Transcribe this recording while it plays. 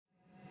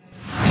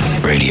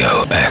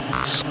Radio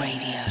X.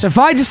 So if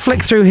I just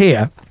flick through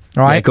here,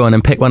 right? Yeah, go on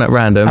and pick one at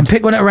random. And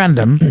pick one at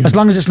random, as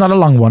long as it's not a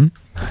long one.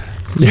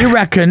 You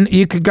reckon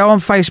you could go on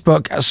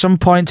Facebook at some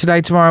point today,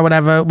 tomorrow,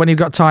 whatever, when you've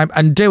got time,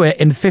 and do it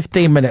in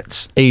 15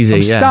 minutes? Easy,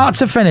 from start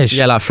to finish.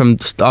 Yeah, like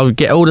I'll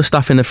get all the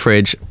stuff in the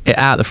fridge, it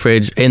out the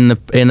fridge, in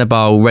the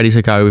bowl, ready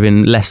to go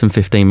within less than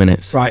 15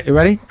 minutes. Right, you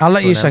ready? I'll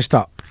let you say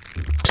stop.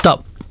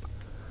 Stop.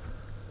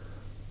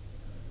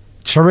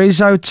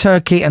 Chorizo,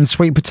 turkey, and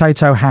sweet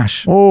potato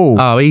hash.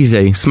 Oh,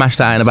 easy. Smash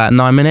that in about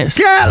 9 minutes.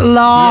 Get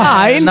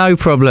lost! Yes, no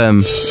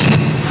problem. This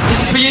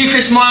is for you,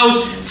 Chris Miles.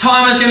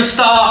 Timer's going to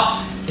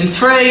start in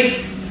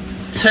 3,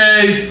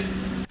 2...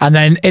 And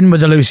then in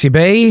with the Lucy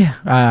B. In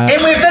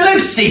with the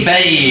Lucy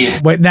B!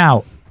 Wait,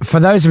 now, for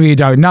those of you who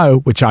don't know,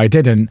 which I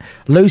didn't,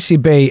 Lucy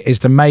B is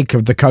the make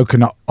of the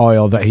coconut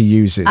oil that he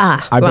uses,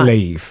 I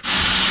believe.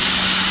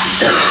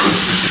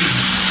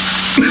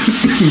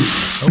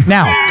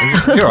 Now,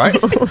 you're right.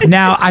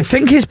 Now, I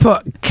think he's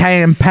put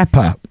cayenne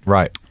pepper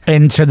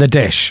into the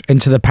dish,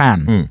 into the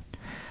pan.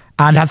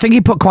 And I think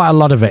he put quite a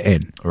lot of it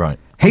in. Right.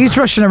 He's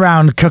rushing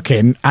around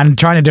cooking and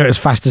trying to do it as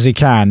fast as he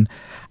can.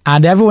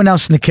 And everyone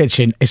else in the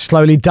kitchen is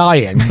slowly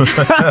dying.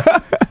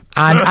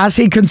 And as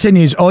he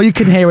continues, all you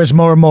can hear is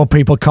more and more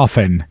people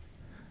coughing.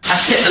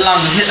 That's hit the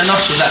lungs, hit the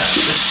nostrils, that's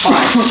the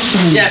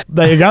spice. Yeah.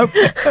 There you go.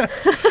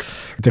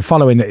 The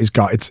following that he's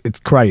got, it's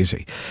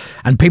crazy.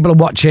 And people are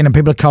watching and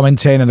people are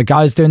commenting, and the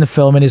guy's doing the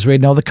filming is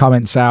reading all the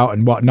comments out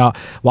and whatnot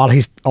while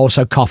he's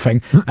also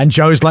coughing. And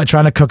Joe's like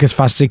trying to cook as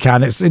fast as he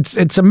can.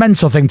 It's a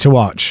mental thing to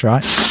watch,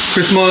 right?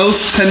 Chris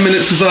Miles, 10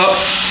 minutes is up.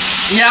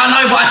 Yeah, I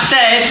know what I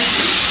said.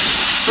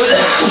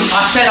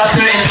 I said I'd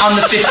do it in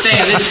under 15.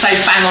 I didn't say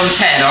bang on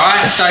 10,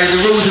 alright? So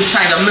the rules have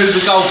changed. I moved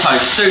the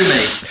goalpost. Sue me.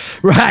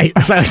 Right,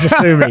 so it's a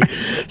sue me.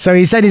 So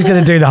he said he's going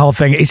to do the whole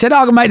thing. He said, oh,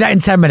 I'm going to make that in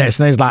 10 minutes.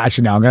 And then he's like,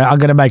 actually, no, I'm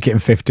going to make it in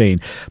 15.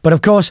 But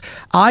of course,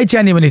 I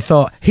genuinely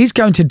thought he's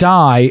going to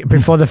die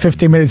before the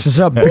 15 minutes is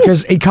up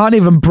because he can't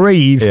even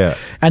breathe. Yeah.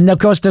 And of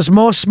course, there's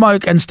more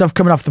smoke and stuff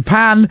coming off the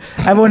pan.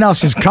 Everyone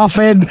else is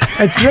coughing.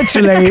 It's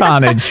literally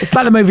carnage. It's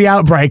like the movie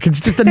Outbreak.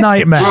 It's just a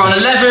nightmare. We're on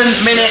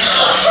 11 minutes,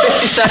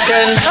 50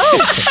 seconds.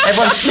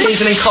 Everyone's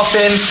sneezing and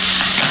coughing.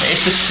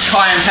 It's just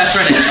cayenne pepper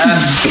in it.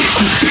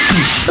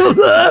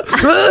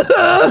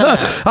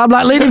 I'm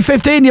like, leaving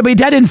 15, you'll be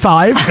dead in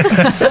 5.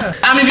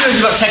 How many viewers have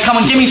you got, Ted? Come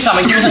on, give me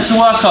something. Give me something to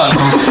work on.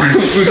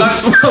 We've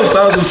got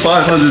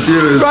 12,500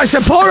 viewers. Right,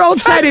 so poor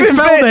old Ted is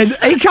filming.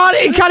 He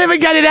can't even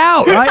get it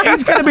out, right?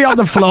 He's going to be on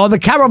the floor. The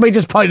camera will be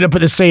just pointed up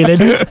at the ceiling.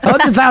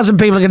 100,000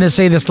 people are going to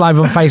see this live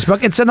on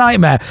Facebook. It's a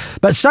nightmare.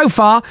 But so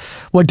far,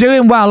 we're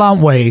doing well,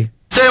 aren't we?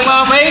 Doing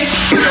well, aren't we?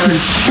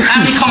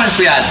 How many comments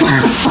we had?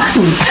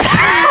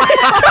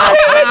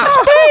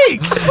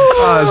 Speak.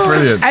 Oh, that's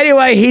brilliant.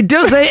 Anyway, he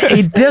does it.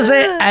 He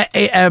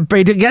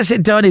gets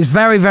it done. He's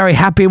very, very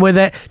happy with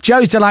it.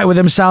 Joe's delighted with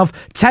himself.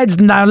 Ted's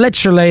now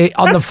literally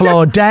on the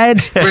floor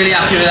dead. Really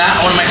happy with that.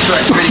 I want to make sure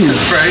it's really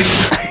cooked through.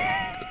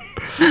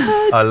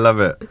 I love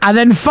it. And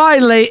then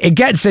finally, he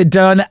gets it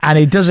done, and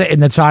he does it in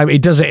the time. He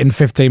does it in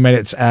 15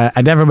 minutes,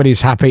 and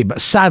everybody's happy.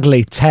 But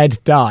sadly, Ted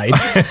died.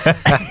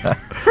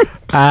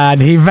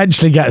 And he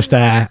eventually gets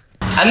there.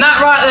 And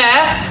that right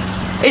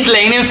there is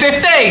lean in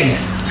 15.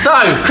 So,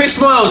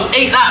 Chris Miles,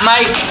 eat that,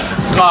 mate.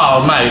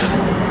 Oh, mate.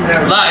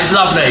 That is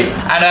lovely.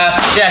 And,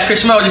 yeah,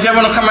 Chris Miles, if you ever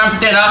want to come around for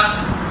dinner,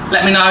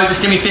 let me know.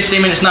 Just give me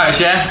 15 minutes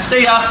notice, yeah?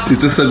 See ya. He's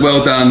just said,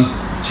 well done.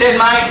 Cheers,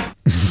 mate.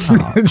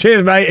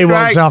 Cheers, mate. He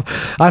walks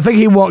off. I think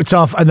he walked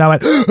off and they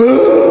went...